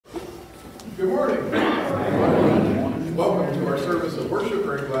Good morning. Welcome to our service of worship.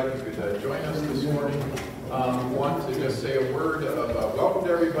 Very glad you could join us this morning. Want to just say a word of welcome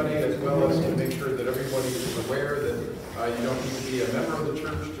to everybody, as well as to make sure that everybody is aware that you don't need to be a member of the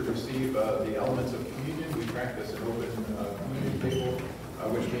church to receive the elements of communion. We practice an open communion table,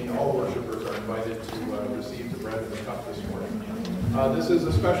 which means all worshipers are invited to receive the bread and the cup this morning. This is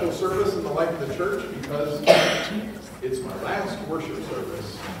a special service in the life of the church because it's my last worship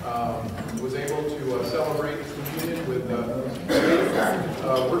service. Was able to celebrate communion with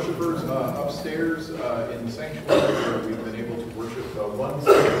worshipers upstairs in the sanctuary, where we've been able to worship one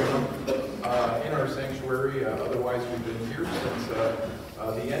Sunday a month in our sanctuary. Otherwise, we've been here since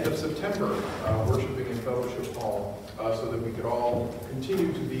the end of September, worshiping in Fellowship Hall, so that we could all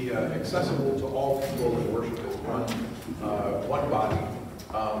continue to be accessible to all people and worship as one body.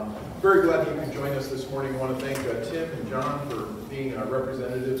 Very glad you could join us this morning. I want to thank Tim and John for being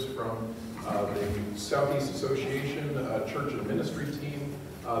representatives from the Southeast Association Church and Ministry team.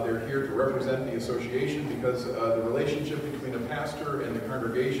 They're here to represent the association because the relationship between a pastor and the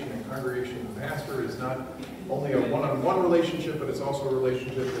congregation and congregation and pastor is not only a one-on-one relationship, but it's also a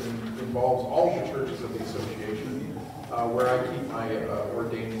relationship that involves all the churches of the association, where I keep my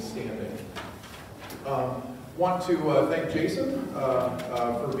ordained standing. Want to thank Jason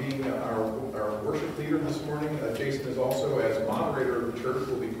for being our worship leader this morning. Jason is also, as moderator of the church,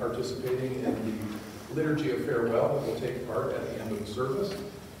 will be participating in the Liturgy of Farewell that will take part at the end of the service.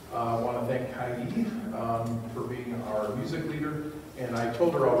 I want to thank Heidi for being our music leader. And I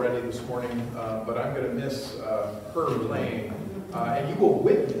told her already this morning, but I'm going to miss her playing. And you will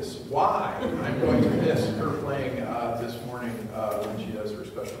witness why I'm going to miss her playing this morning when she does her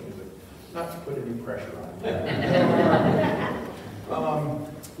special music. Not to put any pressure on.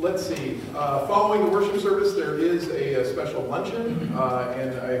 Let's see. Following the worship service, there is a special luncheon,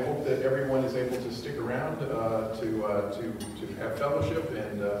 and I hope that everyone is able to stick around to have fellowship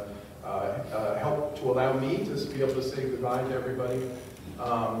and help to allow me to be able to say goodbye to everybody.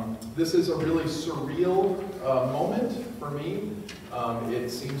 This is a really surreal moment for me. It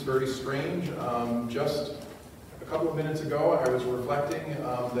seems very strange. Just a couple of minutes ago, I was reflecting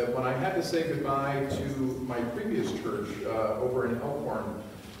that when I had to say goodbye to my previous church over in Elkhorn,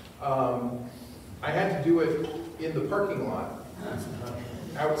 I had to do it in the parking lot,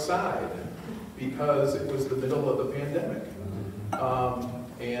 outside, because it was the middle of the pandemic.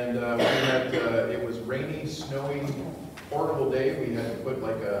 It was rainy, snowy, horrible day. We had to put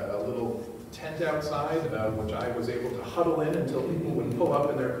like a little tent outside, which I was able to huddle in until people would pull up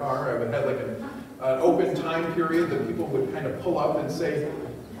in their car. I would have like an open time period that people would kind of pull up and say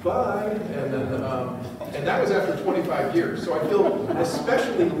bye, and then and that was after 25 years. So I feel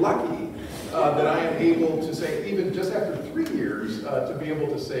especially lucky that I am able to say, even just after 3 years, to be able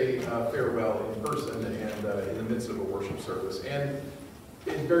to say farewell in person and in the midst of a worship service. And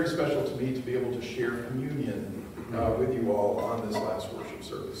it's very special to me to be able to share communion with you all on this last worship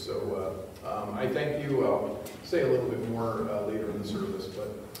service. So I thank you. I'll say a little bit more later in the service,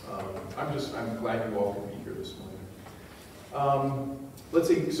 but I'm glad you all can be here this morning. Let's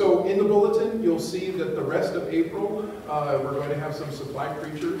see. So in the bulletin, you'll see that the rest of April, we're going to have some supply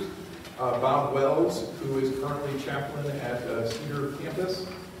preachers. Bob Wells, who is currently chaplain at Cedar Campus,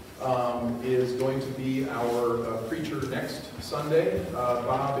 is going to be our preacher next Sunday.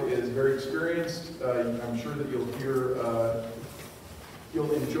 Bob is very experienced. I'm sure that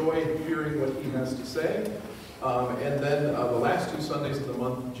you'll enjoy hearing what he has to say. And then the last 2 Sundays of the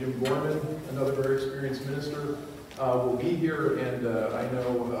month, Jim Gorman, another very experienced minister, will be here. And I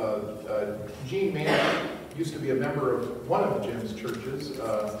know Jean Mann used to be a member of one of Jim's churches,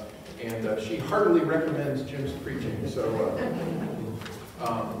 and she heartily recommends Jim's preaching. So I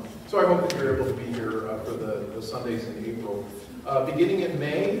hope that you're able to be here for the Sundays in April. Beginning in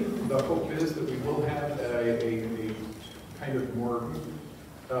May, the hope is that we will have a kind of more,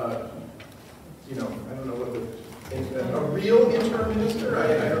 I don't know what a real interim minister,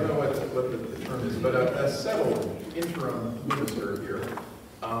 I don't know what the term is, but a settled interim minister here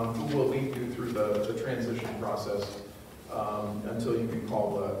who will lead you through the transition process until you can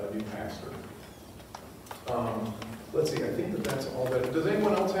call a new pastor. Let's see, I think that's all that. Does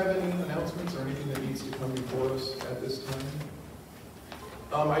anyone else have any announcements or anything that needs to come before us at this time?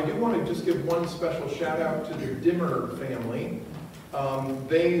 I do want to just give one special shout out to the Dimmer family.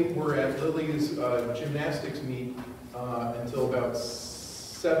 They were at Lily's gymnastics meet until about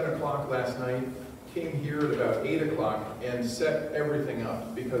 7 o'clock last night, came here at about 8 o'clock and set everything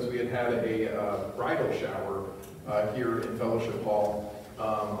up because we had a bridal shower here in Fellowship Hall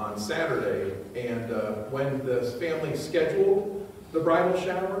on Saturday, and when the family scheduled the bridal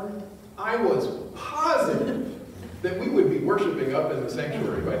shower, I was positive that we would be worshiping up in the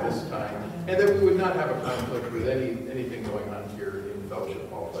sanctuary by this time, and that we would not have a conflict with anything going on here in Fellowship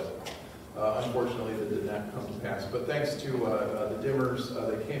Hall. But unfortunately, that did not come to pass. But thanks to the Dimmers,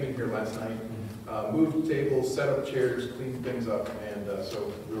 they came in here last night, moved tables, set up chairs, cleaned things up, and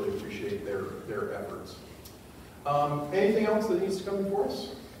so really appreciate their efforts. Anything else that needs to come before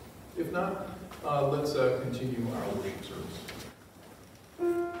us? If not, let's continue our worship service.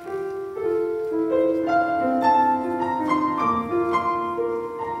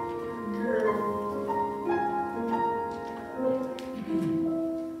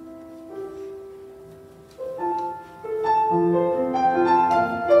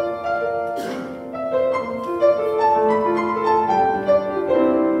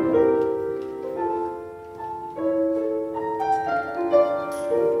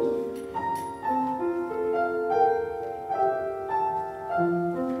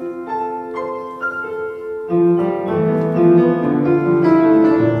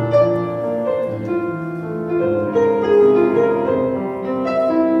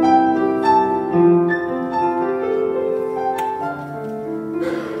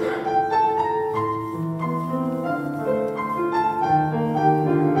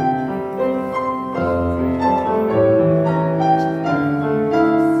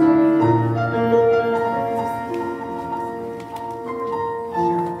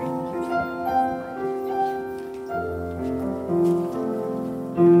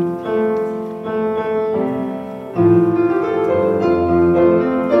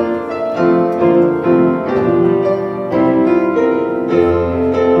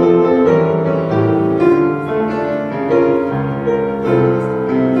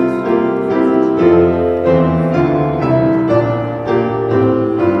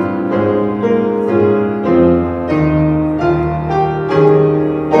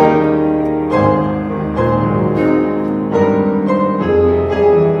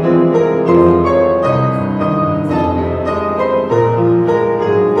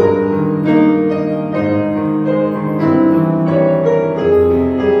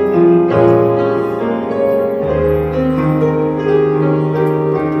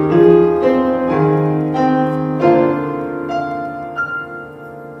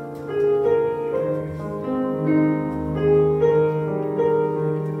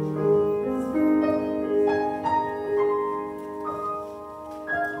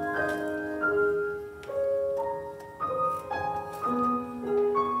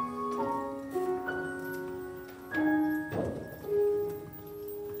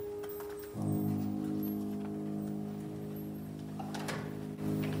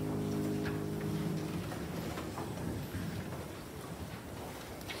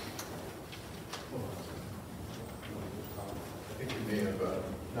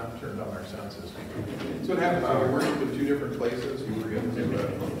 Not turned on our sound system. That's what happens when you worship in two different places. You forget to.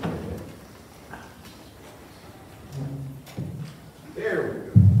 There we go.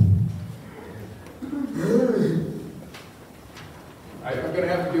 I'm going to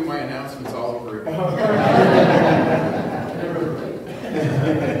have to do my announcements all over again.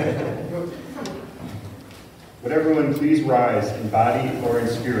 Would everyone please rise in body or in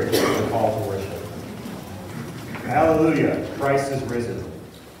spirit for the call to worship? Hallelujah! Christ is risen.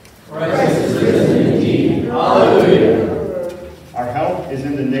 Christ is risen indeed. Hallelujah. Our help is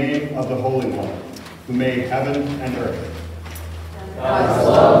in the name of the Holy One, who made heaven and earth. God's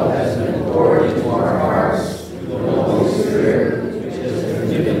love has been poured into our hearts through the Holy Spirit, which has been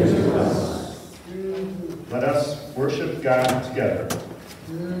given to us. Let us worship God together.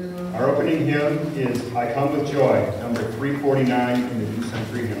 Our opening hymn is I Come With Joy, number 349 in the New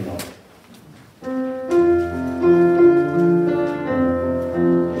Century Hymnal.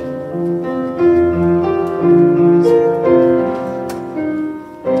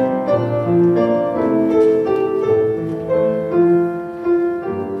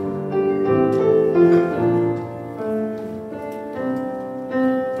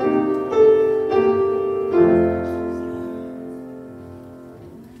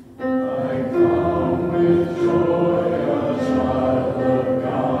 I come with joy, a child of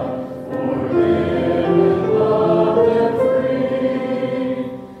God.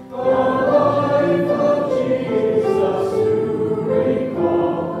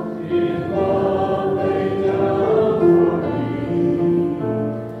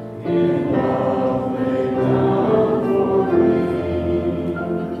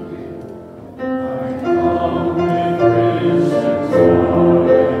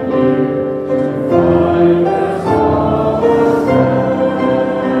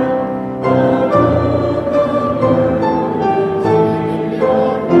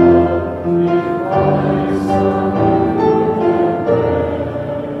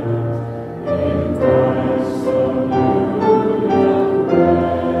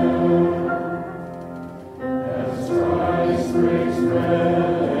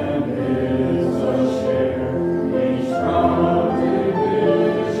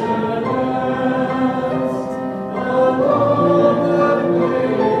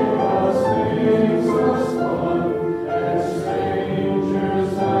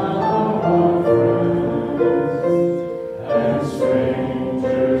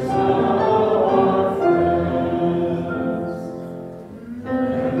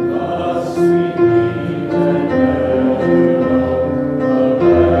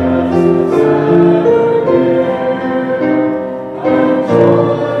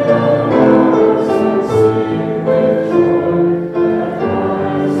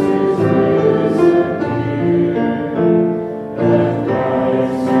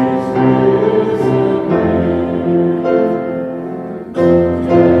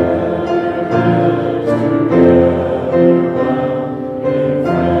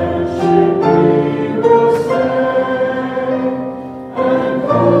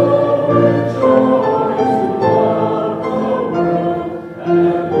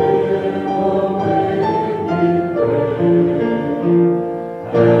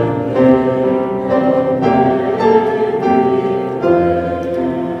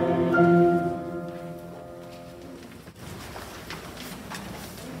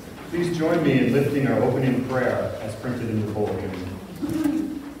 join me in lifting our opening prayer as printed in the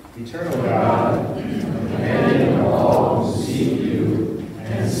bulletin. Eternal God, companion of all who seek you,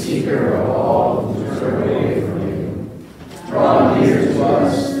 and seeker of all who turn away from you, draw near to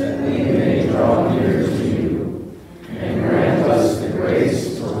us that we may draw near to you, and grant us the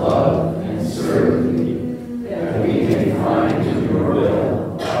grace to love and serve you, that we may find in your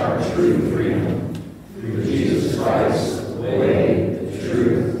will our true freedom, through Jesus Christ, the way, the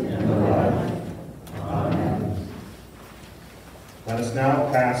truth, and the life. Amen. Let us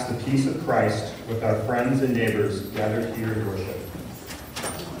now pass the peace of Christ with our friends and neighbors gathered here to worship.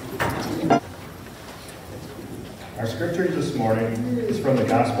 Our scripture this morning is from the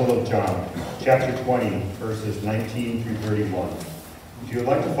Gospel of John, chapter 20, verses 19 through 31. If you would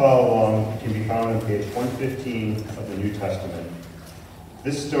like to follow along, it can be found on page 115 of the New Testament.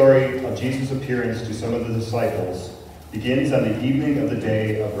 This story of Jesus' appearance to some of the disciples begins on the evening of the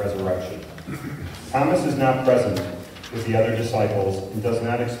day of resurrection. Thomas is not present with the other disciples and does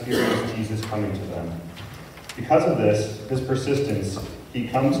not experience Jesus coming to them. Because of this, his persistence, he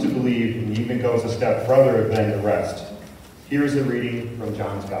comes to believe and even goes a step further than the rest. Here is a reading from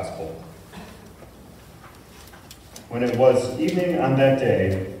John's Gospel. When it was evening on that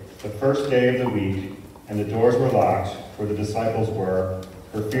day, the first day of the week, and the doors were locked, where the disciples were,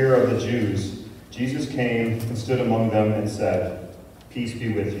 for fear of the Jews, Jesus came and stood among them and said, "Peace be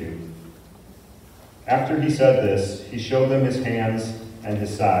with you." After he said this, he showed them his hands and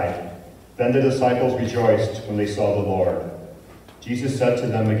his side. Then the disciples rejoiced when they saw the Lord. Jesus said to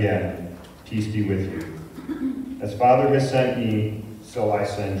them again, "Peace be with you. As Father has sent me, so I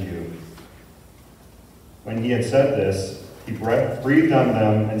send you." When he had said this, he breathed on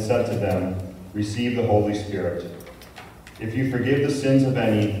them and said to them, "Receive the Holy Spirit. If you forgive the sins of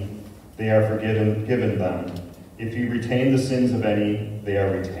any, they are given them. If you retain the sins of any, they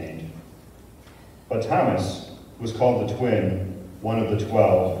are retained." But Thomas, who was called the twin, one of the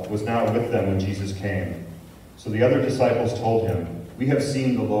 12, was not with them when Jesus came. So the other disciples told him, "We have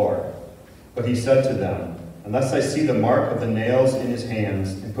seen the Lord." But he said to them, "Unless I see the mark of the nails in his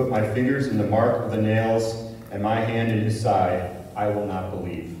hands, and put my fingers in the mark of the nails, and my hand in his side, I will not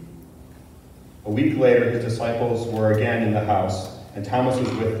believe." A week later, his disciples were again in the house, and Thomas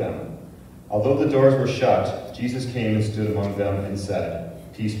was with them. Although the doors were shut, Jesus came and stood among them and said,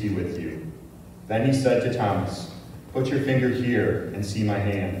 "Peace be with you." Then he said to Thomas, "Put your finger here and see my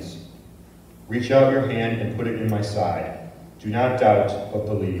hands. Reach out your hand and put it in my side. Do not doubt, but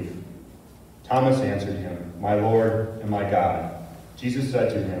believe." Thomas answered him, "My Lord and my God." Jesus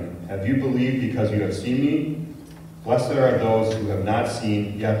said to him, "Have you believed because you have seen me? Blessed are those who have not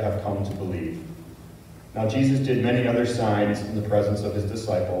seen, yet have come to believe." Now Jesus did many other signs in the presence of his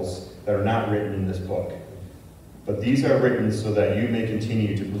disciples that are not written in this book. But these are written so that you may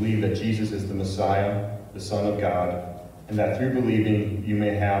continue to believe that Jesus is the Messiah, the Son of God, and that through believing you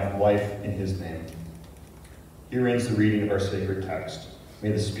may have life in his name. Here ends the reading of our sacred text.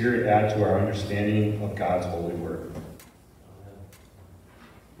 May the Spirit add to our understanding of God's holy word.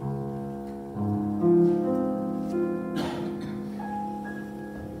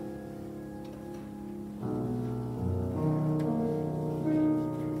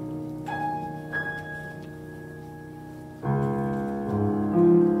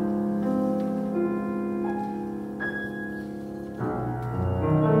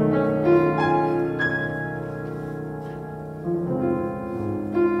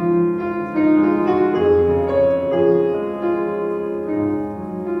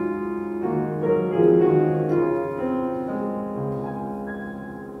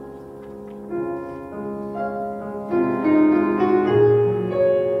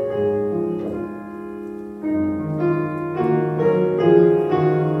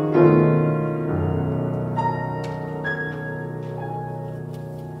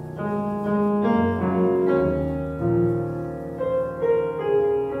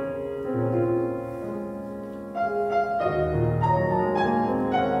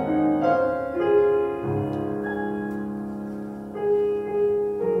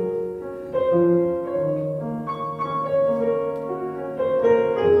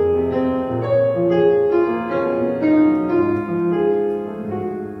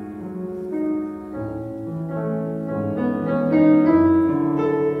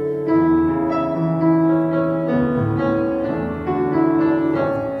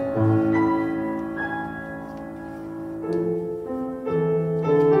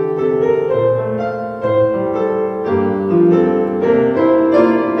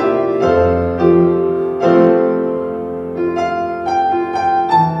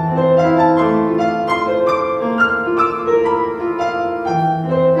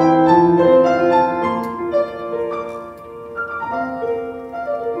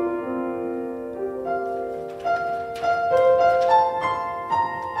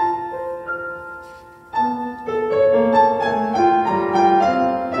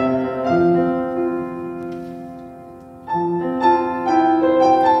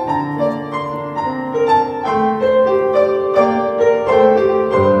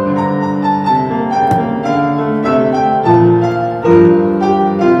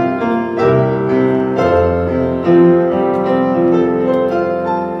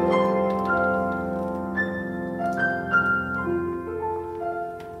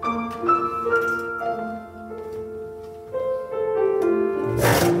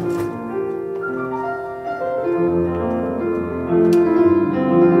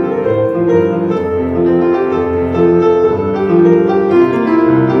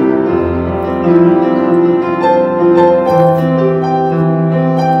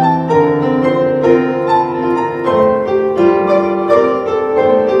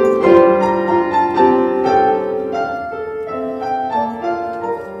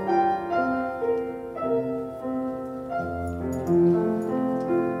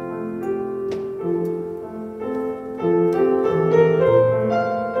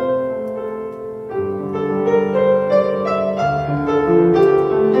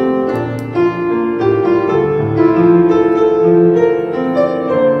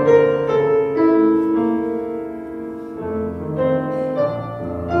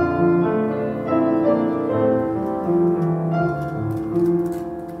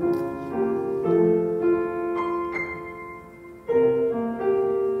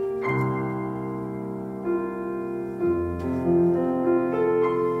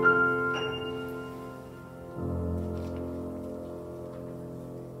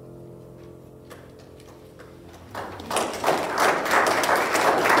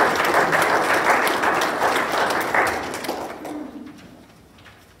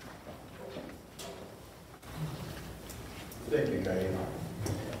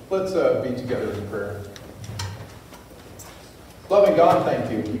 Let's be together in prayer. Loving God, thank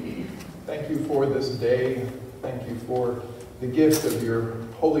you. Thank you for this day. Thank you for the gift of your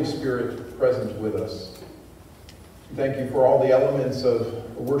Holy Spirit present with us. Thank you for all the elements of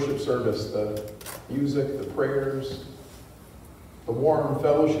a worship service, the music, the prayers, the warm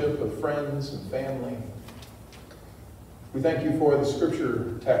fellowship of friends and family. We thank you for the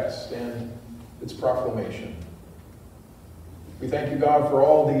scripture text and its proclamation. We thank you, God, for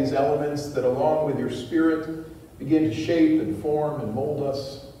all these elements that, along with your Spirit, begin to shape and form and mold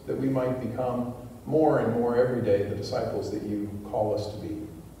us, that we might become more and more every day the disciples that you call us to be.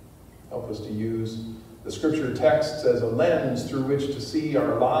 Help us to use the scripture texts as a lens through which to see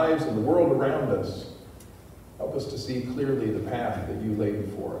our lives and the world around us. Help us to see clearly the path that you lay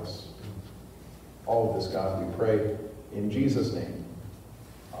before us. All of this, God, we pray in Jesus' name.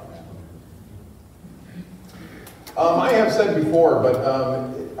 Amen. I have said before, but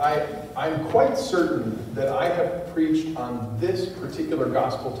I'm quite certain that I have preached on this particular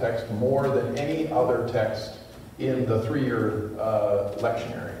gospel text more than any other text in the 3-year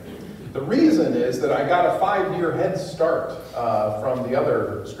lectionary. The reason is that I got a 5-year head start from the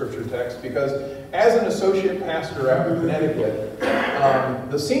other scripture text, because as an associate pastor out in Connecticut,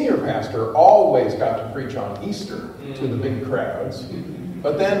 the senior pastor always got to preach on Easter to the big crowds.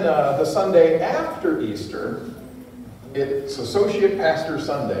 But then the Sunday after Easter, it's Associate Pastor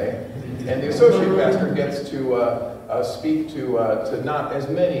Sunday, and the Associate Pastor gets to speak to not as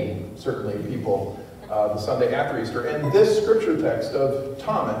many, certainly, people the Sunday after Easter. And this scripture text of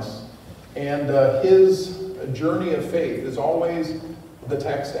Thomas and his journey of faith is always the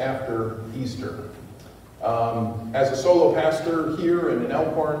text after Easter. As a solo pastor here and in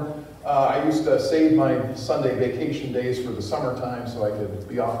Elkhorn, I used to save my Sunday vacation days for the summertime so I could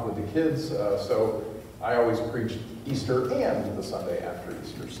be off with the kids. So I always preached Easter and the Sunday after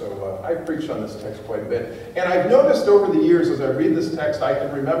Easter. So I've preached on this text quite a bit. And I've noticed over the years, as I read this text, I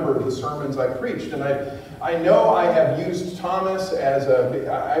can remember the sermons I preached. And I know I have used Thomas as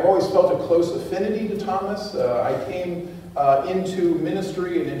I've always felt a close affinity to Thomas. I came into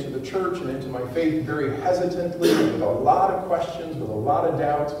ministry and into the church and into my faith very hesitantly, with a lot of questions, with a lot of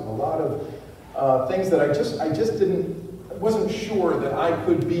doubts, with a lot of things that I just wasn't sure that I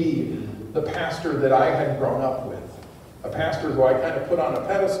could be the pastor that I had grown up with. A pastor who I kind of put on a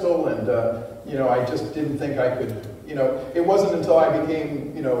pedestal, and I just didn't think I could, it wasn't until I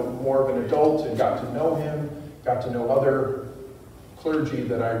became, more of an adult and got to know him, got to know other clergy,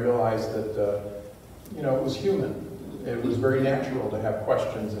 that I realized that, it was human. It was very natural to have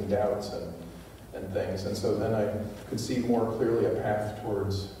questions and doubts and things. And so then I could see more clearly a path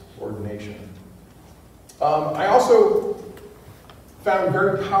towards ordination. I also found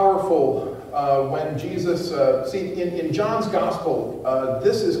very powerful when Jesus, in John's Gospel,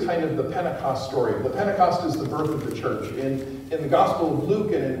 this is kind of the Pentecost story. The Pentecost is the birth of the church. In the Gospel of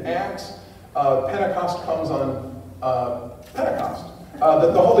Luke and in Acts, Pentecost comes on Pentecost.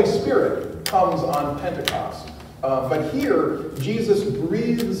 The Holy Spirit comes on Pentecost. But here, Jesus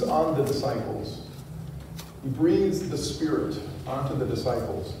breathes on the disciples. He breathes the Spirit onto the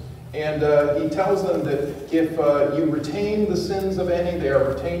disciples. And he tells them that if you retain the sins of any, they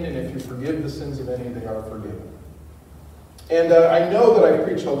are retained, and if you forgive the sins of any, they are forgiven. And I know that I've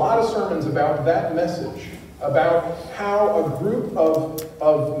preached a lot of sermons about that message, about how a group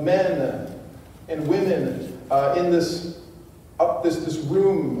of men and women in this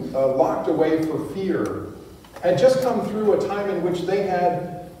room locked away for fear had just come through a time in which they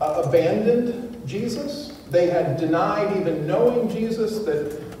had abandoned Jesus. They had denied even knowing Jesus,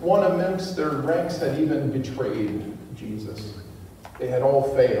 that one amongst their ranks had even betrayed Jesus. They had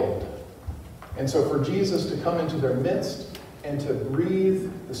all failed. And so for Jesus to come into their midst and to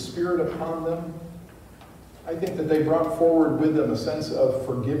breathe the Spirit upon them, I think that they brought forward with them a sense of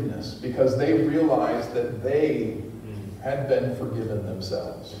forgiveness, because they realized that they had been forgiven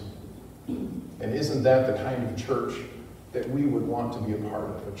themselves. And isn't that the kind of church that we would want to be a part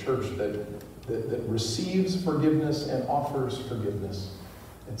of? A church that receives forgiveness and offers forgiveness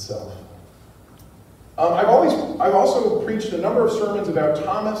itself. I've also preached a number of sermons about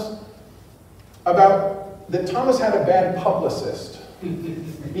Thomas, about that Thomas had a bad publicist.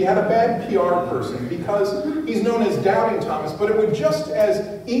 He had a bad PR person, because he's known as Doubting Thomas, but it would just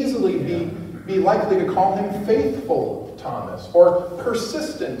as easily be likely to call him Faithful Thomas or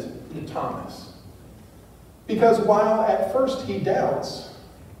Persistent Thomas. Because while at first he doubts,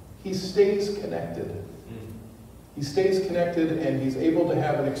 he stays connected. He stays connected, and he's able to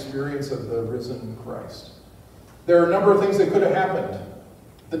have an experience of the risen Christ. There are a number of things that could have happened.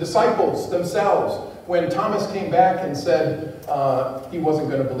 The disciples themselves, when Thomas came back and said he wasn't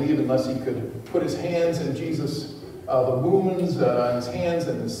going to believe unless he could put his hands in Jesus, the wounds on his hands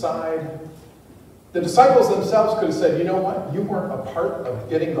and his side, the disciples themselves could have said, you know what? You weren't a part of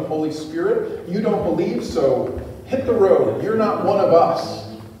getting the Holy Spirit. You don't believe, so hit the road. You're not one of us.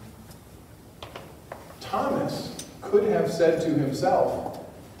 Thomas could have said to himself,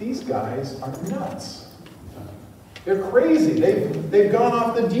 these guys are nuts. They're crazy. They've gone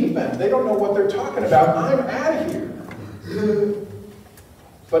off the deep end. They don't know what they're talking about. I'm out of here.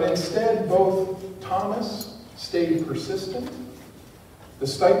 But instead, both Thomas stayed persistent. The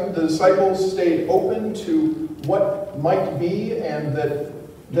disciples stayed open to what might be, and that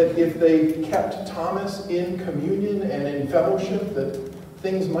if they kept Thomas in communion and in fellowship, that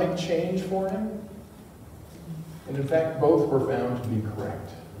things might change for him. And in fact, both were found to be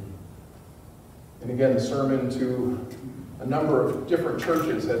correct. And again, the sermon to a number of different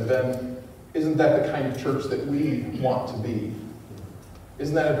churches has been, isn't that the kind of church that we want to be?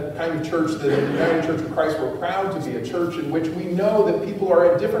 Isn't that a kind of church that in the United Church of Christ we're proud to be a church in which we know that people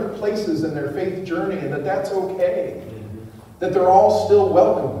are at different places in their faith journey and that that's okay? That they're all still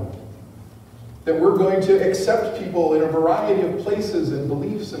welcome. That we're going to accept people in a variety of places and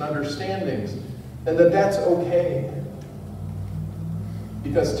beliefs and understandings, and that that's okay.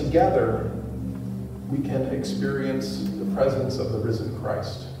 Because together we can experience the presence of the risen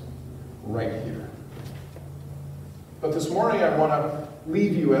Christ right here. But this morning I want to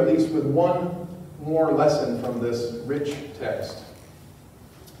leave you at least with one more lesson from this rich text.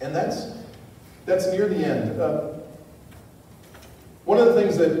 And that's near the end. One of the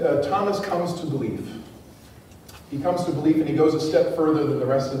things that Thomas comes to believe, he comes to believe and he goes a step further than the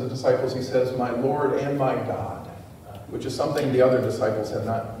rest of the disciples. He says, my Lord and my God, which is something the other disciples have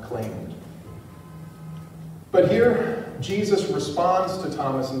not claimed. But here, Jesus responds to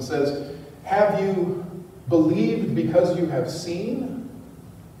Thomas and says, have you believed because you have seen?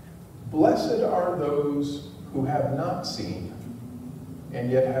 Blessed are those who have not seen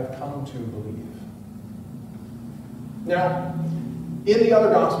and yet have come to believe. Now, in the other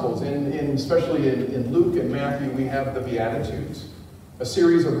Gospels, especially in Luke and Matthew, we have the Beatitudes, a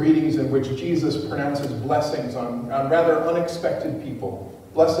series of readings in which Jesus pronounces blessings on rather unexpected people.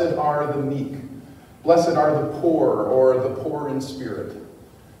 Blessed are the meek. Blessed are the poor, or the poor in spirit.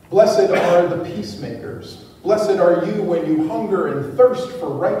 Blessed are the peacemakers. Blessed are you when you hunger and thirst for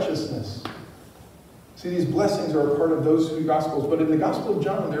righteousness. See, these blessings are a part of those two Gospels, but in the Gospel of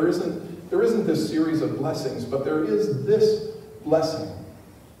John, there isn't this series of blessings, but there is this blessing.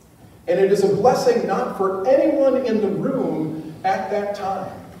 And it is a blessing not for anyone in the room at that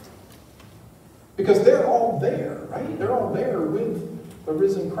time. Because they're all there, right? They're all there with the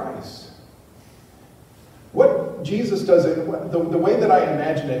risen Christ. What Jesus does, the way that I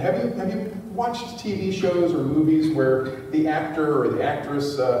imagine it, have you watched TV shows or movies where the actor or the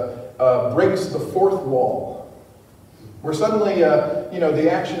actress breaks the fourth wall? Where suddenly, the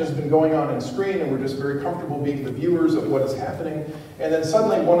action has been going on screen and we're just very comfortable being the viewers of what is happening. And then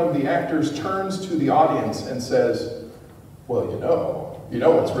suddenly one of the actors turns to the audience and says, well, you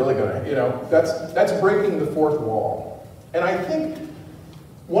know what's really going to, that's breaking the fourth wall. And I think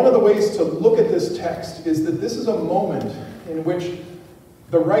one of the ways to look at this text is that this is a moment in which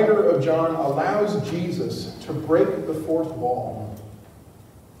the writer of John allows Jesus to break the fourth wall.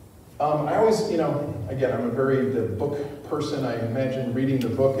 I always, again, I'm the book person. I imagine reading the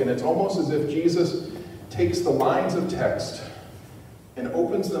book, and it's almost as if Jesus takes the lines of text and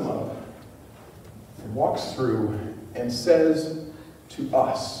opens them up and walks through and says to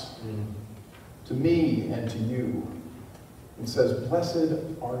us, to me and to you, and says, blessed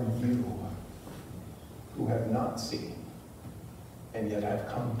are you who have not seen and yet have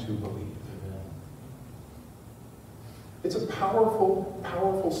come to believe. It's a powerful,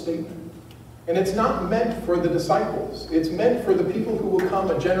 powerful statement. And it's not meant for the disciples. It's meant for the people who will come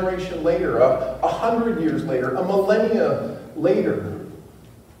a generation later, 100 years later, a millennia later.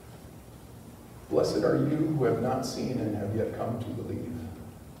 Blessed are you who have not seen and have yet come to believe.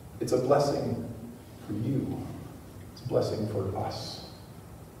 It's a blessing for you. It's a blessing for us.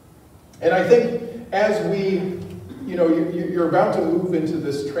 And I think as we, you're about to move into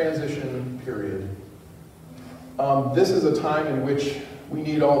this transition period, this is a time in which we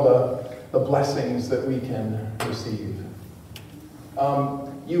need all the blessings that we can receive.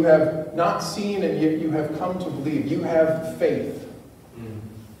 You have not seen and yet you have come to believe. You have faith.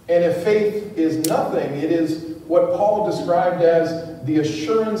 And if faith is nothing, it is what Paul described as the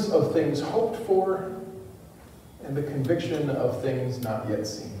assurance of things hoped for and the conviction of things not yet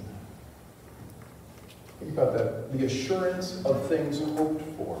seen. Think about that. The assurance of things hoped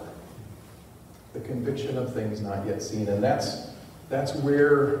for. The conviction of things not yet seen. And that's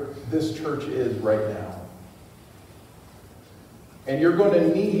where this church is right now. And you're going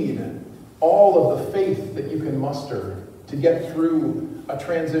to need all of the faith that you can muster to get through a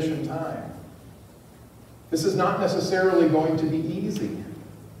transition time. This is not necessarily going to be easy.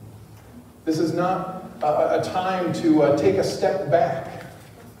 This is not a time to take a step back.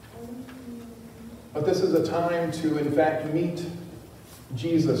 But this is a time to, in fact, meet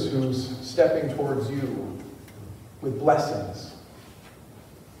Jesus, who's stepping towards you with blessings.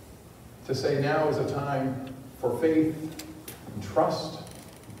 To say now is a time for faith and trust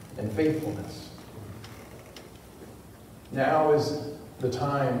and faithfulness. Now is the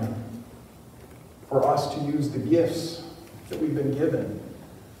time for us to use the gifts that we've been given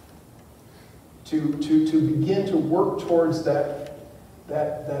to begin to work towards that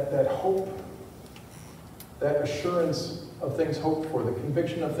hope, that assurance of things hoped for, the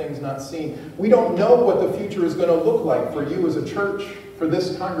conviction of things not seen. We don't know what the future is going to look like for you as a church, for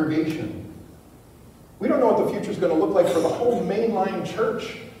this congregation. We don't know what the future is going to look like for the whole mainline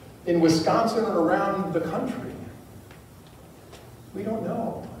church in Wisconsin or around the country. We don't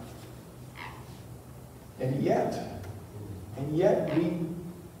know. And yet we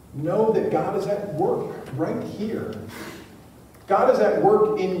know that God is at work right here. God is at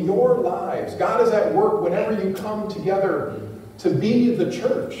work in your lives. God is at work whenever you come together to be the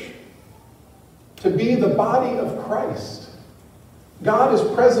church, to be the body of Christ. God is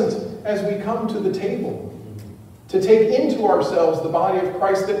present as we come to the table, to take into ourselves the body of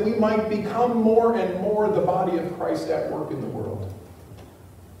Christ, that we might become more and more the body of Christ at work in the world.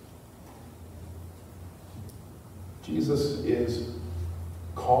 Jesus is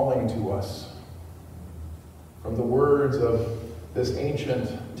calling to us from the words of this ancient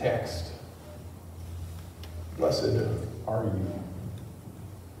text. Blessed are you.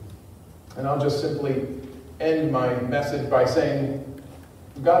 And I'll just simply end my message by saying,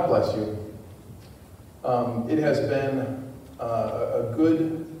 God bless you. It has been a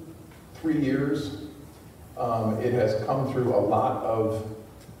good 3 years. It has come through a lot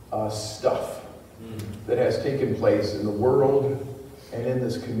of stuff that has taken place in the world and in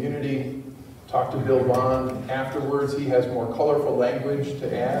this community. Talked to Bill Vaughn afterwards. He has more colorful language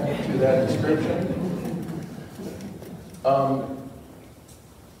to add to that description.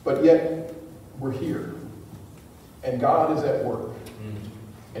 But yet, we're here. And God is at work.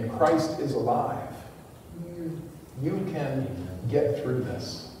 And Christ is alive. You can get through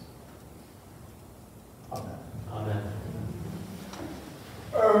this. Amen.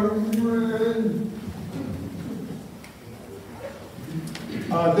 Amen.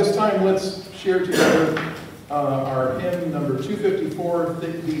 This time, let's share together our hymn number 254,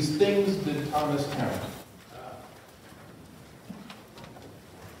 These Things Did Thomas Count.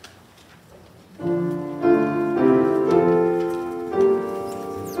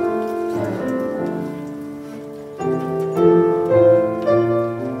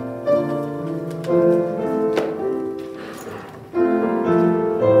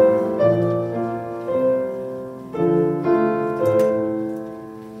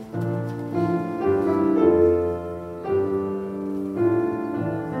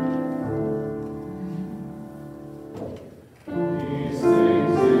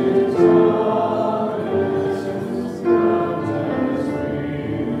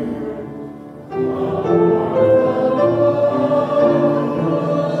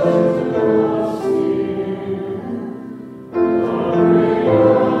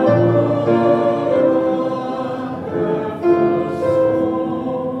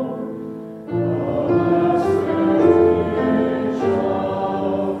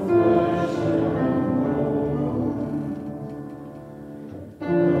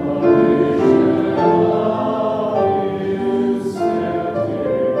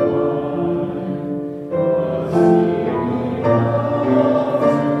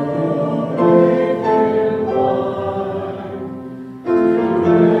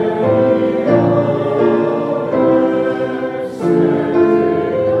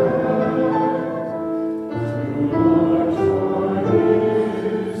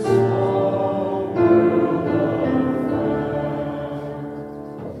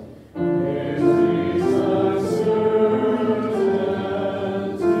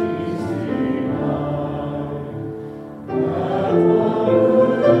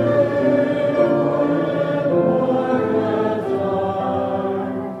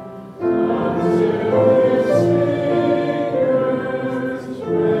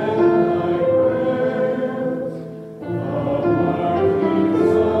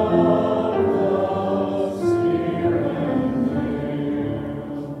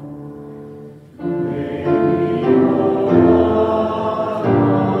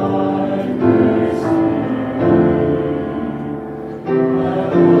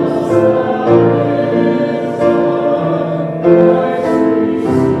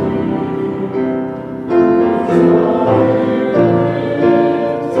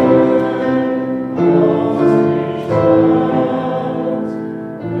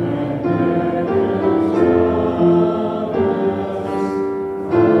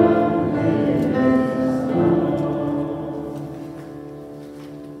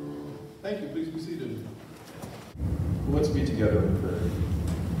 Thank you. Please be seated. Let's be together in prayer.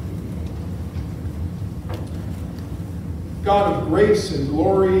 God of grace and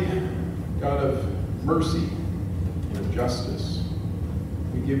glory, God of mercy and of justice,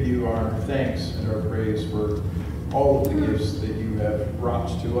 we give you our thanks and our praise for all of the gifts that you have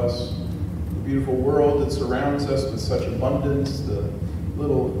brought to us, the beautiful world that surrounds us with such abundance, the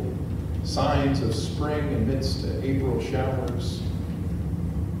little signs of spring amidst April showers.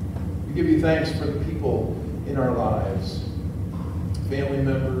 We give you thanks for the people in our lives, family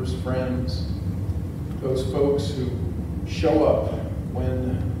members, friends, those folks who show up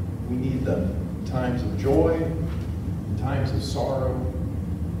when we need them, in times of joy, in times of sorrow,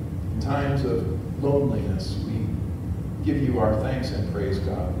 in times of loneliness. We give you our thanks and praise,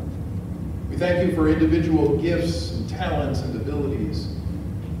 God. We thank you for individual gifts and talents and abilities,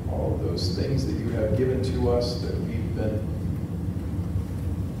 all of those things that you have given to us that we've been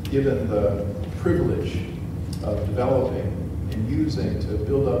given the privilege of developing and using to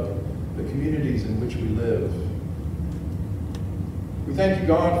build up the communities in which we live. We thank you,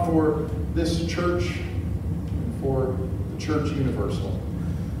 God, for this church and for the Church Universal.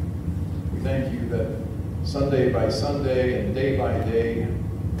 We thank you that Sunday by Sunday and day by day,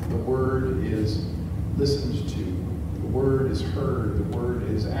 the Word is listened to, the Word is heard, the Word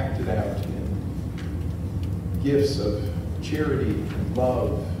is acted out in gifts of charity and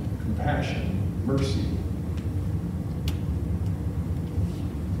love, compassion, mercy.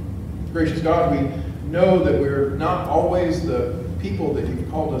 Gracious God, we know that we're not always the people that you've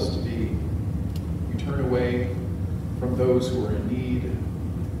called us to be. We turn away from those who are in need.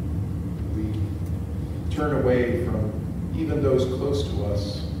 We turn away from even those close to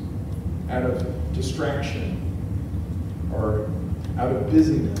us out of distraction or out of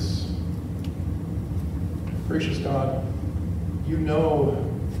busyness. Gracious God, you know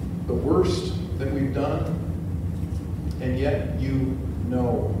the worst that we've done, and yet you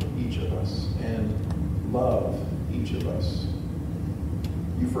know each of us and love each of us.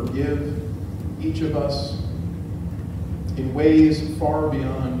 You forgive each of us in ways far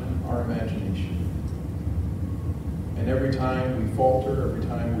beyond our imagination. And every time we falter, every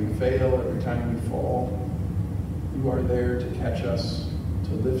time we fail, every time we fall, you are there to catch us,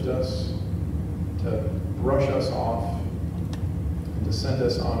 to lift us, to brush us off, and to send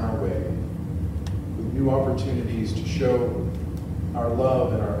us on our way with new opportunities to show our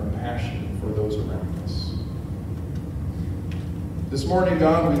love and our compassion for those around us. This morning,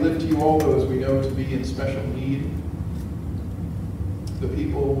 God, we lift to you all those we know to be in special need, the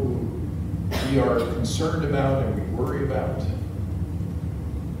people who we are concerned about and we worry about,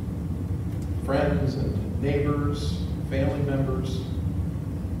 friends and neighbors, family members,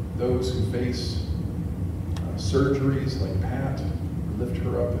 those who face surgeries like Pat. We lift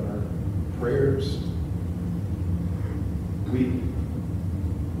her up in our prayers. We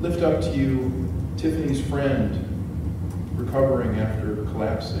lift up to you Tiffany's friend recovering after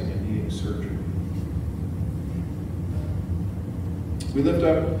collapsing and needing surgery. We lift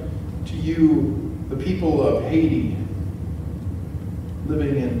up to you the people of Haiti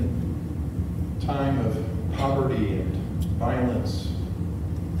living in time of poverty and violence,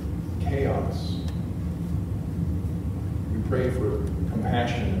 chaos. We pray for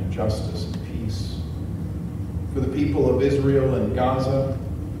compassion and justice and peace. For the people of Israel and Gaza,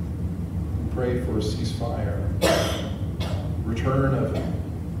 we pray for a ceasefire, return of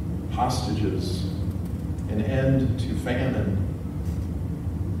hostages, an end to famine,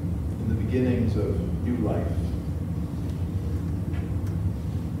 and the beginnings of new life.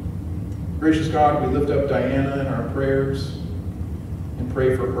 Gracious God, we lift up Diana in our prayers and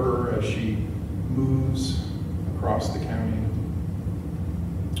pray for her as she moves across the county.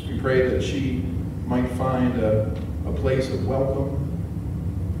 We pray that she might find a place of welcome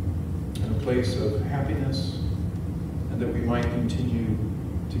and a place of happiness, and that we might continue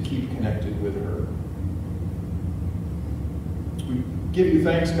to keep connected with her. We give you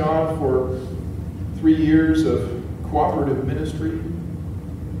thanks, God, for 3 years of cooperative ministry.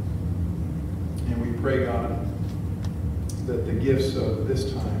 And we pray, God, that the gifts of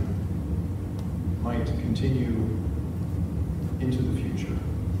this time might continue into the future.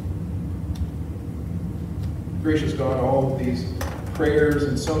 Gracious God, all of these prayers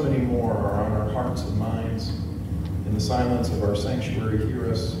and so many more are on our hearts and minds. In the silence of our sanctuary, hear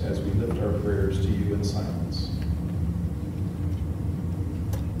us as we lift our prayers to you in silence.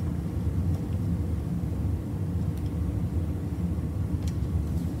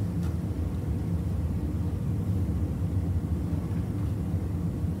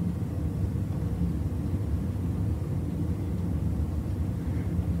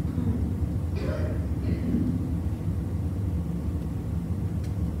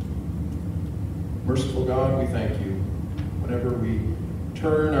 Merciful God, we thank you. Whenever we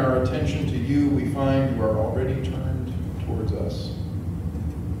turn our attention to you, we find you are already turned towards us.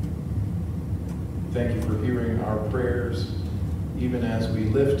 Thank you for hearing our prayers, even as we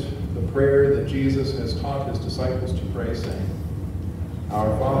lift the prayer that Jesus has taught his disciples to pray, saying,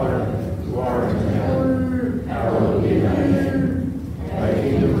 Our Father, who art in heaven, hallowed be thy name. Thy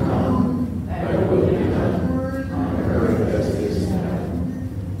kingdom come, thy will be done, on earth as it is in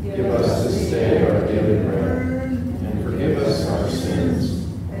heaven. Give us this day our daily bread, and forgive us our sins,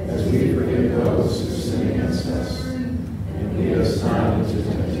 as we forgive those who sin against us. And lead us not into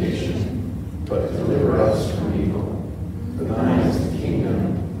temptation, but deliver us from evil. For thine is the kingdom,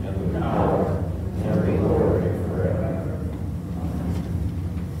 and the power, and the glory forever.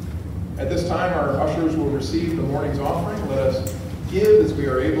 At this time, our ushers will receive the morning's offering. Let us give as we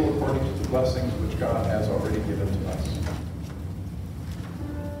are able according to the blessings which God has already given to us.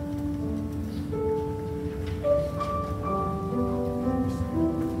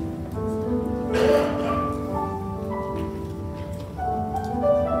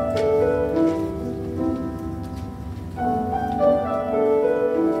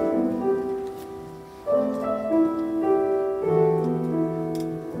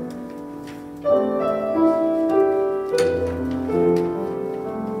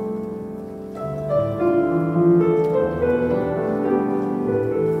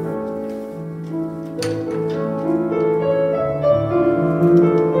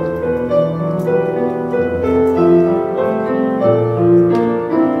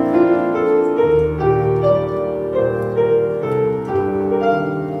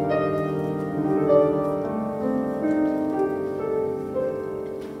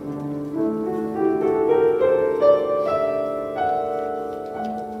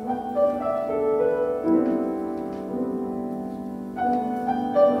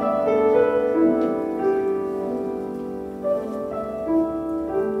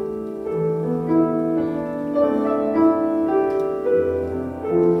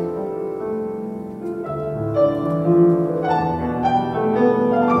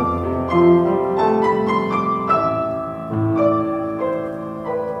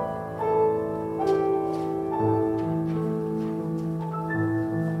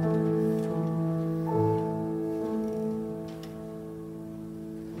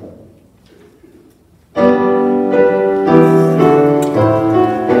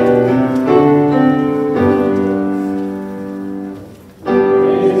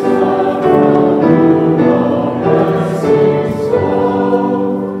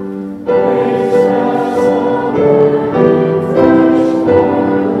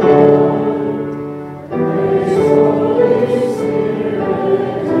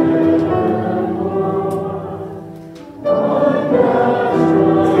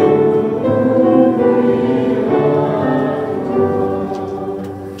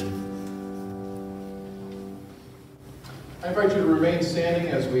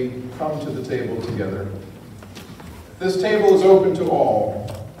 This table is open to all.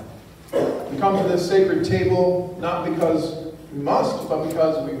 We come to this sacred table not because we must, but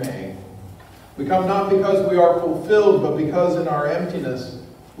because we may. We come not because we are fulfilled, but because in our emptiness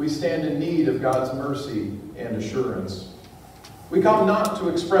we stand in need of God's mercy and assurance. We come not to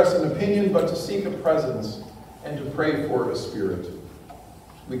express an opinion, but to seek a presence and to pray for a spirit.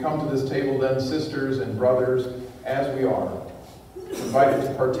 We come to this table then, sisters and brothers, as we are, invited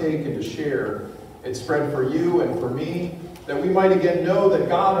to partake and to share. It's spread for you and for me, that we might again know that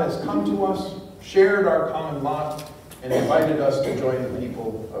God has come to us, shared our common lot, and invited us to join the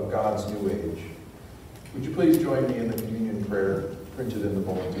people of God's new age. Would you please join me in the communion prayer printed in the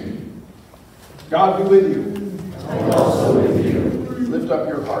bulletin? God be with you. And also with you. Lift up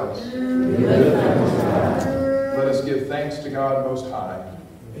your hearts. We lift them to God. Let us give thanks to God Most High.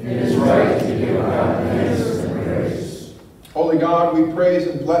 It is right to give God thanks and praise. Holy God, we praise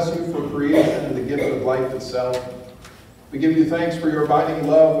and bless you for creation and the gift of life itself. We give you thanks for your abiding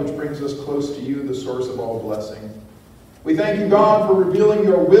love, which brings us close to you, the source of all blessing. We thank you, God, for revealing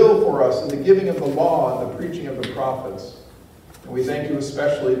your will for us in the giving of the law and the preaching of the prophets. And we thank you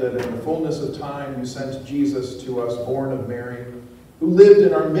especially that in the fullness of time you sent Jesus to us, born of Mary, who lived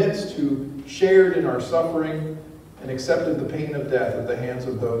in our midst, who shared in our suffering, and accepted the pain of death at the hands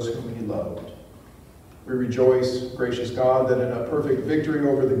of those whom he loved. We rejoice, gracious God, that in a perfect victory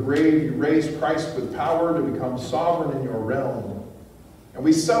over the grave, you raised Christ with power to become sovereign in your realm. And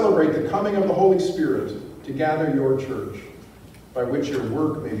we celebrate the coming of the Holy Spirit to gather your church, by which your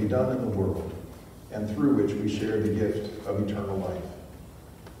work may be done in the world, and through which we share the gift of eternal life.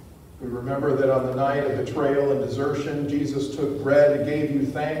 We remember that on the night of betrayal and desertion, Jesus took bread and gave you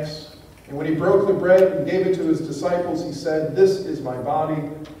thanks, And when he broke the bread and gave it to his disciples, he said, "This is my body,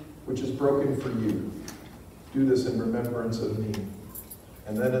 which is broken for you. Do this in remembrance of me."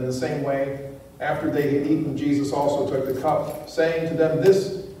 And then in the same way, after they had eaten, Jesus also took the cup, saying to them,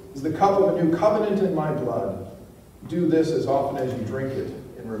 "This is the cup of a new covenant in my blood. Do this as often as you drink it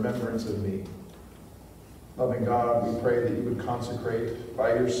in remembrance of me." Loving God, we pray that you would consecrate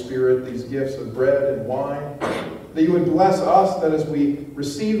by your Spirit these gifts of bread and wine, that you would bless us, that as we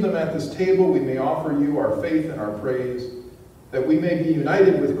receive them at this table, we may offer you our faith and our praise, that we may be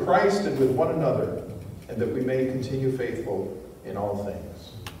united with Christ and with one another, and that we may continue faithful in all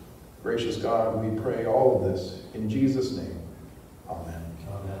things. Gracious God, we pray all of this in Jesus' name. Amen.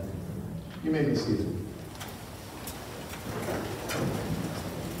 Amen. You may be seated.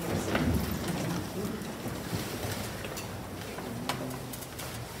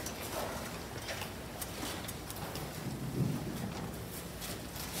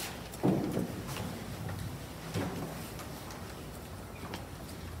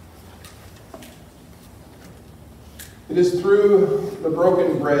 It is through the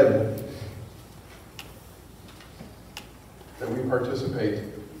broken bread that we participate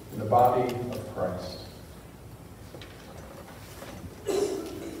in the body of Christ.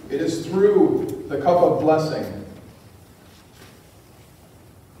 It is through the cup of blessing,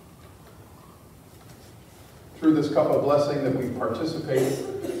 through this cup of blessing, that we participate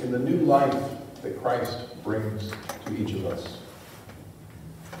in the new life that Christ brings to each of us.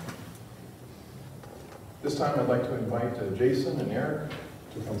 This time I'd like to invite Jason and Eric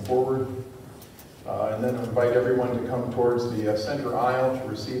to come forward, and then invite everyone to come towards the center aisle to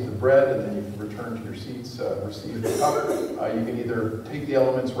receive the bread, and then you can return to your seats, receive the cup. You can either take the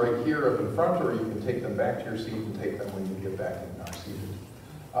elements right here up in front, or you can take them back to your seat and take them when you get back and are seated.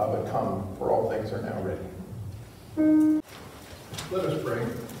 But come, for all things are now ready. Let us pray.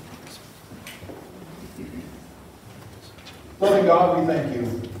 Loving God, we thank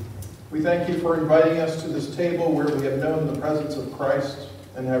you. We thank you for inviting us to this table where we have known the presence of Christ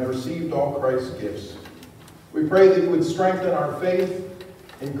and have received all Christ's gifts. We pray that you would strengthen our faith,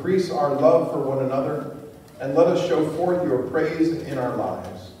 increase our love for one another, and let us show forth your praise in our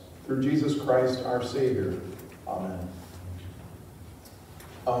lives. Through Jesus Christ, our Savior. Amen.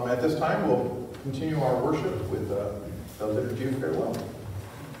 At this time, we'll continue our worship with the Liturgy of Farewell.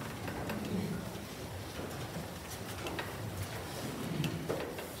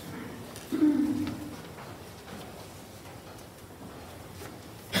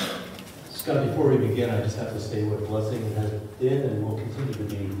 Scott, before we begin, I just have to say what a blessing it has been and will continue to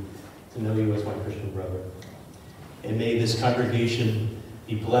be to know you as my Christian brother. And may this congregation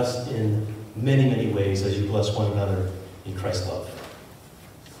be blessed in many, many ways as you bless one another in Christ's love.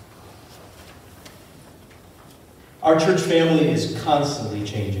 Our church family is constantly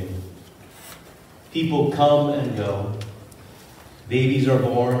changing. People come and go. Babies are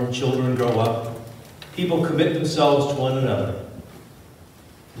born, children grow up. People commit themselves to one another.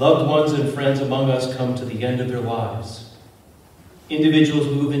 Loved ones and friends among us come to the end of their lives. Individuals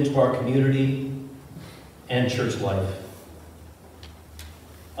move into our community and church life.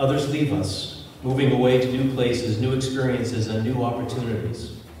 Others leave us, moving away to new places, new experiences, and new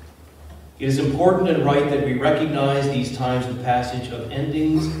opportunities. It is important and right that we recognize these times of passage of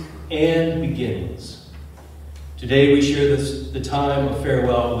endings and beginnings. Today we share the time of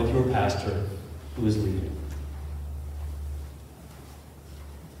farewell with your pastor who is leaving.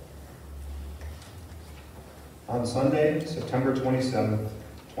 On Sunday, September 27th,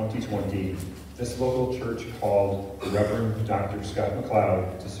 2020, this local church called the Reverend Dr. Scott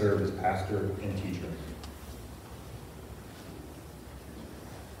McLeod to serve as pastor and teacher.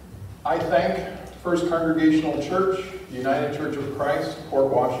 I thank First Congregational Church, United Church of Christ,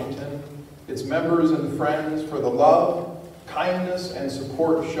 Port Washington, its members and friends for the love, kindness, and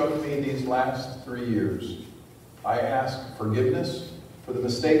support shown me these last 3 years. I ask forgiveness for the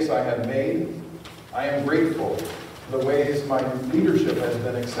mistakes I have made. I am grateful for the ways my leadership has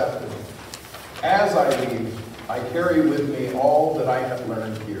been accepted. As I leave, I carry with me all that I have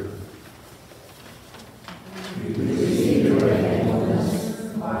learned here. We receive your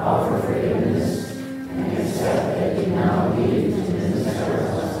thankfulness, offer forgiveness, and accept that you now lead to minister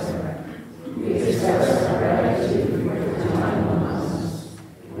us. We express our gratitude for your time among us.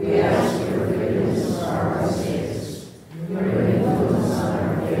 We ask for forgiveness for our mistakes. Your influence on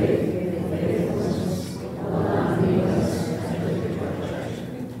our faith and faithfulness will not leave us into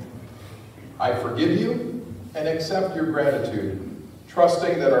rejection. I forgive you and accept your gratitude,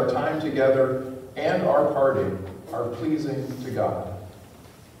 trusting that our time together and our parting are pleasing to God.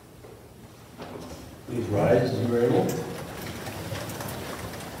 Please rise as you are able.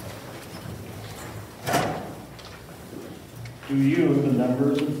 Do you, the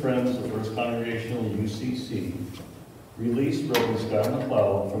members and friends of First Congregational UCC, release Reverend Scott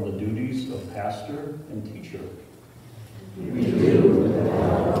McLeod from the duties of pastor and teacher? We do, with the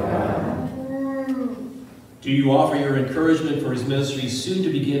help of God. Do you offer your encouragement for his ministry soon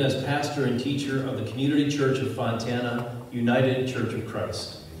to begin as pastor and teacher of the Community Church of Fontana United Church of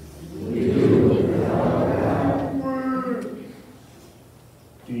Christ? We do, with the help of God.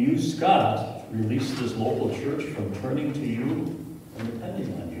 Do you, Scott, release this local church from turning to you and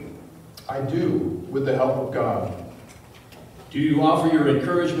depending on you? I do, with the help of God. Do you offer your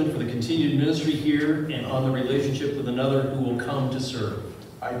encouragement for the continued ministry here and on the relationship with another who will come to serve?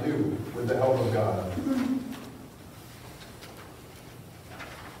 I do, with the help of God.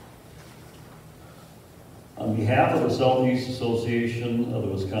 On behalf of the Southeast Association of the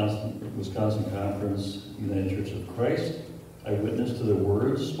Wisconsin Conference United Church of Christ, I witness to the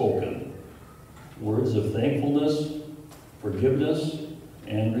words spoken, words of thankfulness, forgiveness,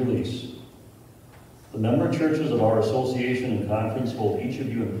 and release. The member churches of our association and conference hold each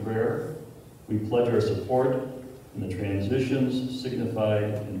of you in prayer. We pledge our support in the transitions signified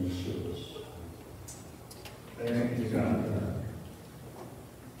in this service. Thank you, God.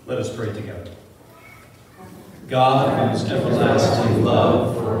 Let us pray together. God, whose everlasting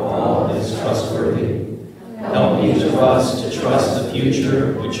love for all is trustworthy, help each of us to trust the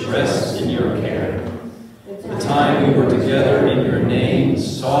future which rests in your care. The time we were together in your name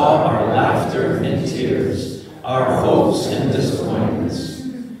saw our laughter and tears, our hopes and disappointments.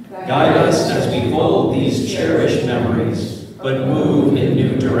 Guide us as we hold these cherished memories, but move in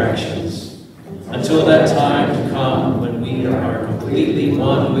new directions. Until that time to come when we are completely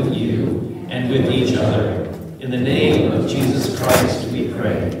one with you and with each other. In the name of Jesus Christ we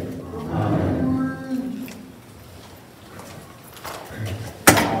pray. Amen.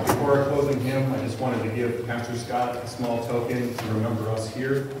 Before our closing hymn, I just wanted to give Pastor Scott a small token to remember us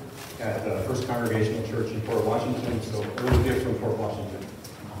here at the First Congregational Church in Port Washington. So, a little gift from Port Washington.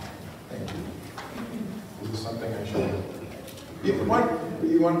 Thank you. This is something I should. You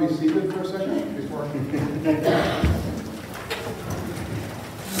want to be seated for a second before?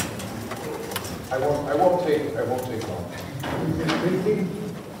 I won't take long.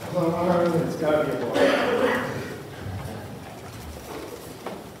 It's got to be a while.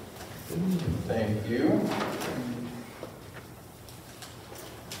 Thank you.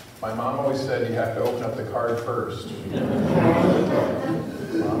 My mom always said you have to open up the card first.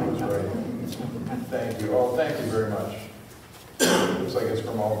 Mom was right. Thank you. Oh, thank you very much. Looks like it's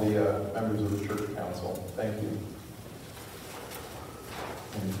from all the members of the church council. Thank you.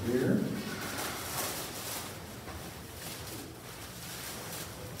 And here.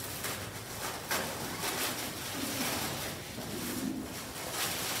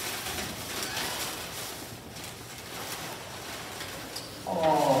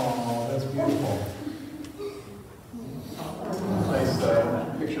 Oh, that's beautiful. Nice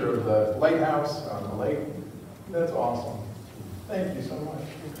picture of the lighthouse on the lake. That's awesome. Thank you so much.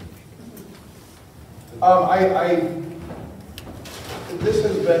 This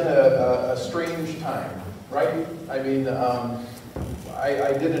has been a strange time, right? I mean,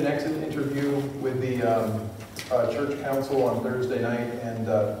 I did an exit interview with the church council on Thursday night, and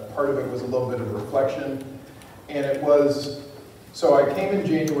part of it was a little bit of reflection. And it was, so I came in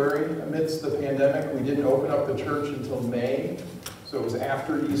January amidst the pandemic. We didn't open up the church until May, so it was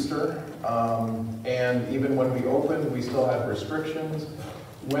after Easter. And even when we opened, we still had restrictions.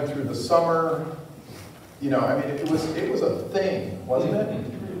 We went through the summer. You know, I mean, it was a thing, wasn't it?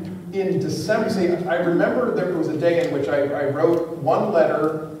 In December, see, I remember there was a day in which I wrote one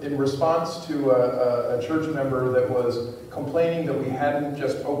letter in response to a church member that was complaining that we hadn't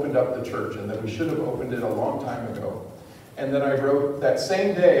just opened up the church and that we should have opened it a long time ago. And then I wrote, that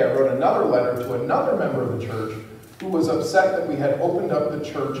same day, I wrote another letter to another member of the church who was upset that we had opened up the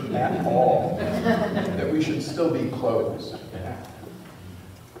church at all, that we should still be closed.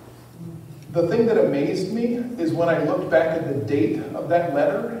 The thing that amazed me is when I looked back at the date of that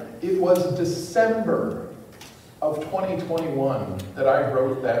letter, it was December of 2021 that I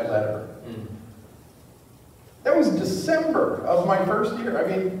wrote that letter. That was December of my first year. I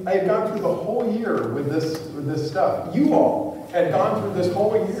mean, I had gone through the whole year with this stuff. You all had gone through this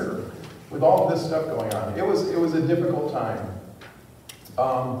whole year with all this stuff going on. It was a difficult time.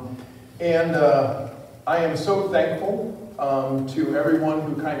 I am so thankful to everyone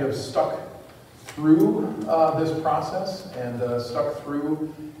who kind of stuck through this process and stuck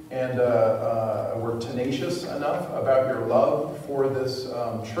through and were tenacious enough about your love for this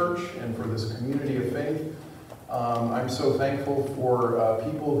church and for this community of faith. I'm so thankful for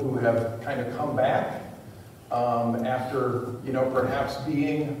people who have kind of come back after, perhaps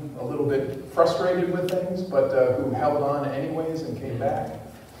being a little bit frustrated with things, but who held on anyways and came back.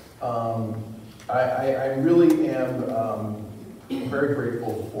 I really am very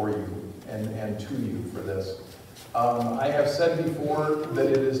grateful for you and to you for this. I have said before that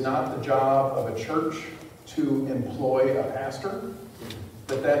it is not the job of a church to employ a pastor,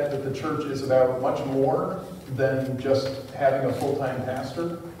 that the church is about much more than just having a full-time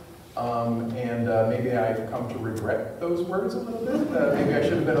pastor. Maybe I've come to regret those words a little bit. Maybe I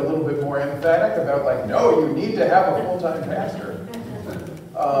should have been a little bit more emphatic about like, no, you need to have a full-time pastor.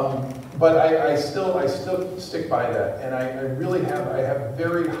 But I still stick by that, and I have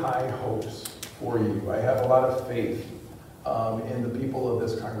very high hopes for you. I have a lot of faith in the people of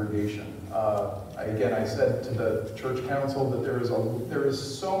this congregation. Again, I said to the church council that there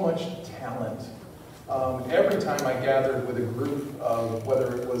is so much talent. Every time I gathered with a group,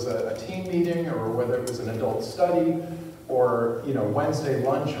 whether it was a team meeting or whether it was an adult study or Wednesday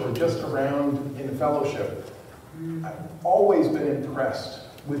lunch or just around in fellowship, I've always been impressed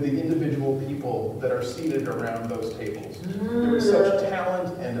with the individual people that are seated around those tables. There is such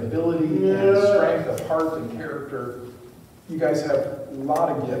talent and ability and strength of heart and character. You guys have a lot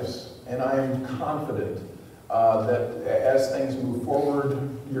of gifts, and I am confident that as things move forward,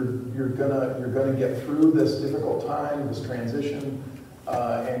 you're gonna get through this difficult time, this transition,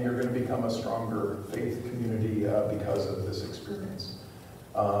 and you're gonna become a stronger faith community because of this experience.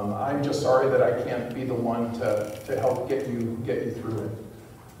 I'm just sorry that I can't be the one to help get you through it.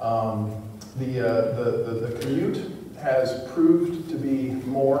 The commute has proved to be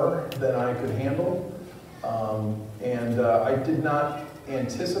more than I could handle, I did not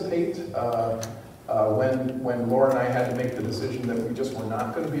anticipate when Laura and I had to make the decision that we just were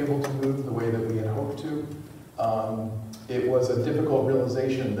not going to be able to move the way that we had hoped to. It was a difficult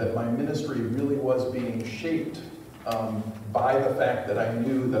realization that my ministry really was being shaped by the fact that I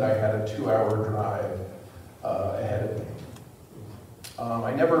knew that I had a 2-hour drive ahead of me.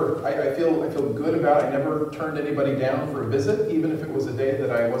 I feel good about it. I never turned anybody down for a visit, even if it was a day that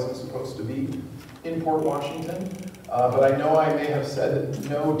I wasn't supposed to be in Port Washington. But I know I may have said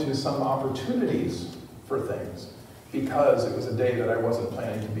no to some opportunities for things because it was a day that I wasn't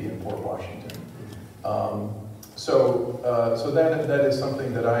planning to be in Port Washington. So that is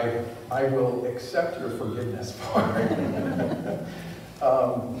something that I will accept your forgiveness for.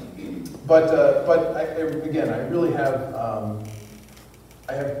 Again, I really have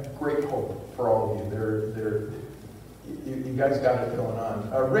I have great hope for all of you. You guys got it going on.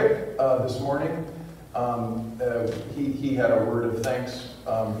 Rick, this morning, he had a word of thanks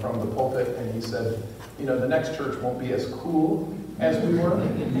from the pulpit, and he said, the next church won't be as cool as we were.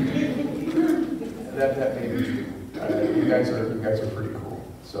 that may be true. You guys are pretty cool.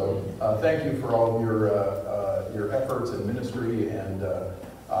 So thank you for all of your efforts in ministry, and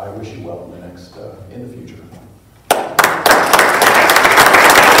I wish you well in the future.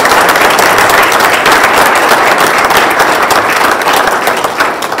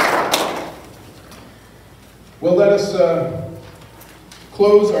 Well, let us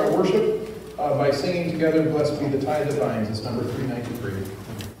close our worship by singing together, "Blessed Be the Tie That Binds." It's number 393.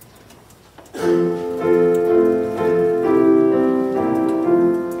 Thank you.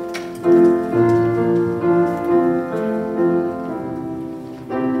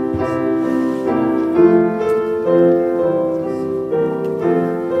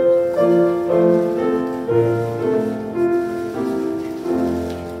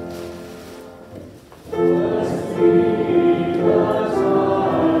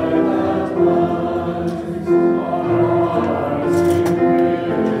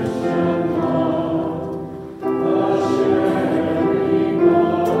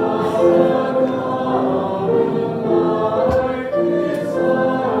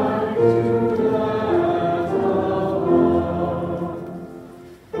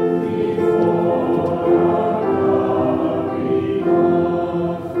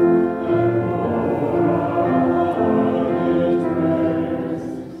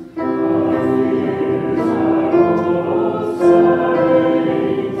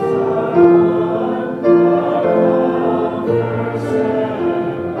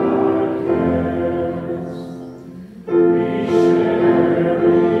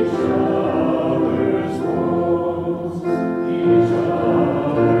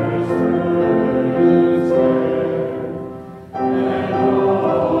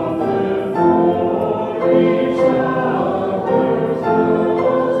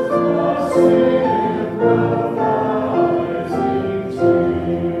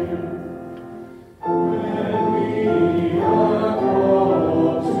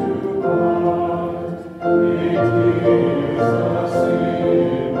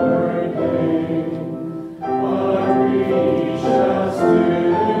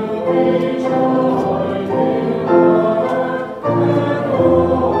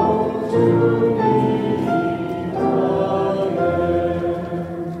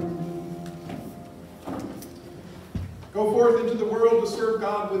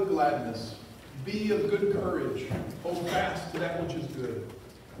 God with gladness. Be of good courage. Hold fast to that which is good.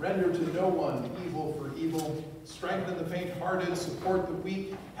 Render to no one evil for evil. Strengthen the faint-hearted. Support the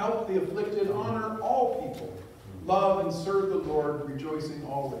weak. Help the afflicted. Honor all people. Love and serve the Lord, rejoicing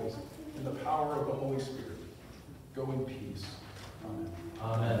always in the power of the Holy Spirit. Go in peace.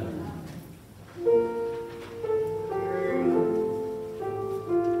 Amen. Amen.